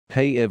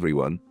Hey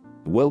everyone,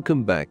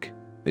 welcome back.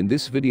 In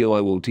this video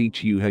I will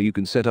teach you how you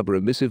can set up a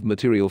emissive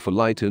material for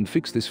light and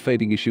fix this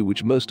fading issue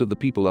which most of the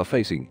people are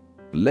facing.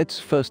 Let's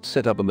first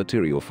set up a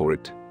material for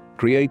it.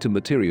 Create a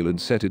material and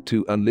set it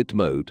to unlit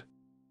mode.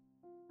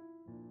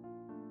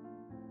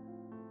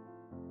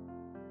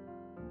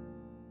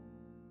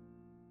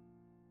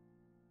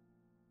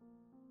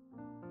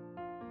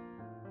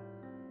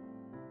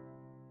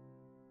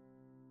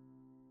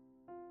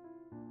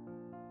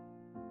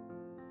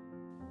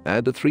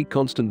 Add a 3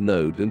 constant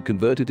node and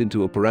convert it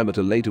into a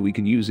parameter. Later we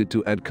can use it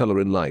to add color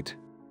and light.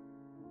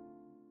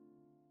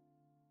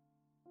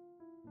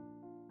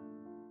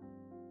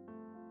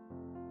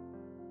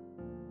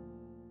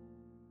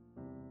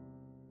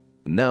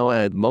 Now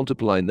add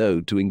multiply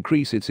node to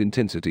increase its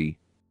intensity.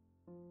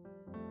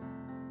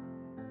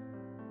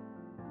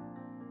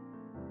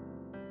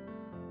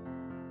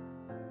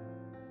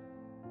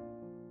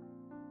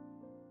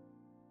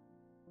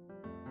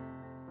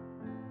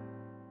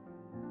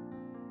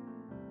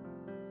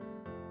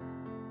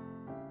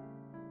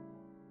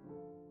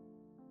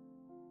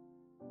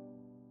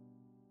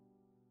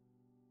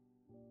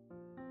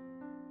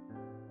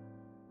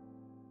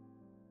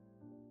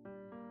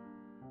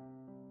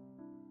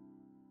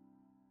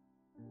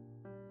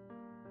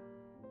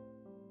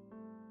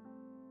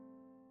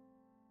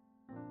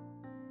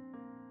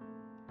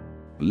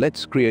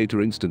 Let's create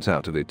an instance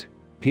out of it.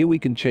 Here we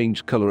can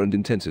change color and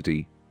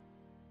intensity.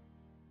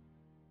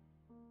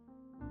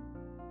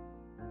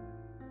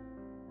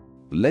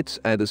 Let's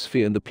add a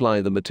sphere and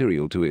apply the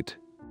material to it.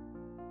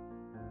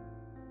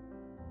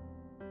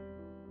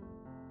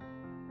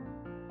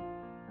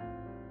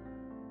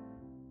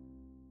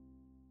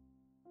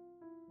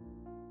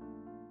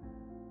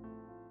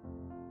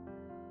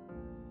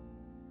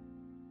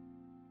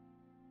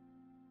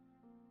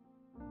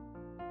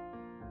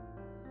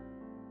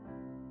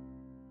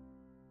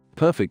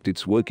 Perfect,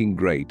 it's working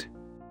great.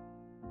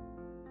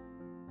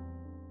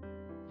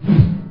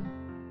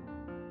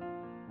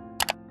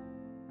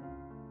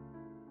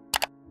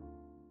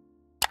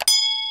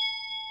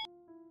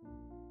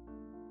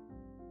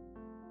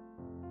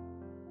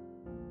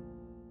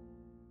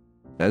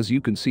 As you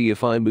can see,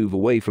 if I move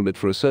away from it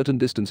for a certain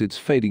distance it's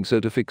fading,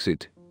 so to fix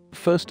it,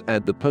 first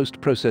add the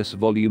post-process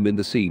volume in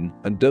the scene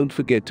and don't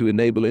forget to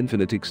enable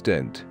infinite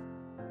extent.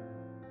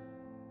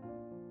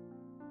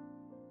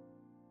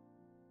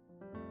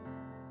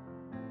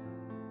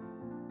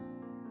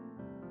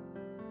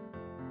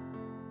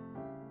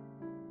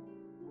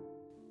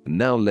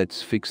 Now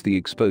let's fix the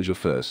exposure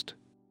first.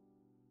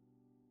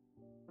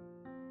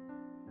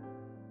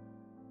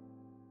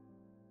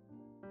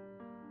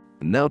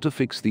 Now to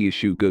fix the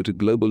issue, go to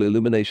Global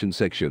Illumination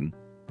section.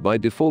 By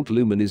default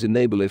Lumen is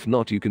enabled, if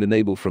not you can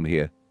enable from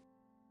here.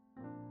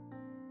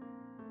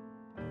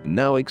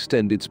 Now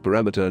extend its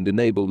parameter and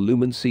enable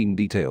Lumen Scene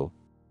Detail.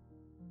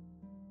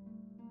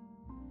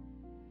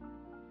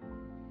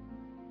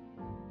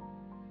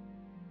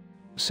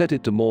 Set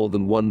it to more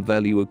than one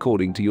value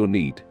according to your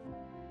need.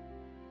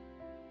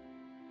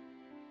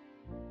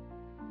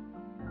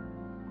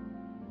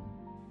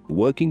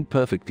 Working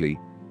perfectly.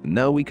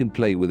 Now we can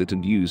play with it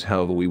and use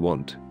however we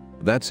want.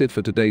 That's it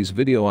for today's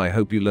video. I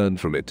hope you learned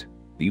from it.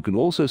 You can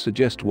also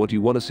suggest what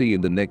you want to see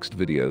in the next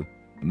video.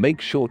 Make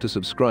sure to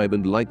subscribe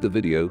and like the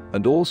video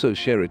and also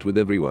share it with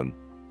everyone.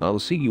 I'll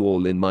see you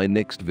all in my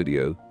next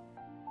video.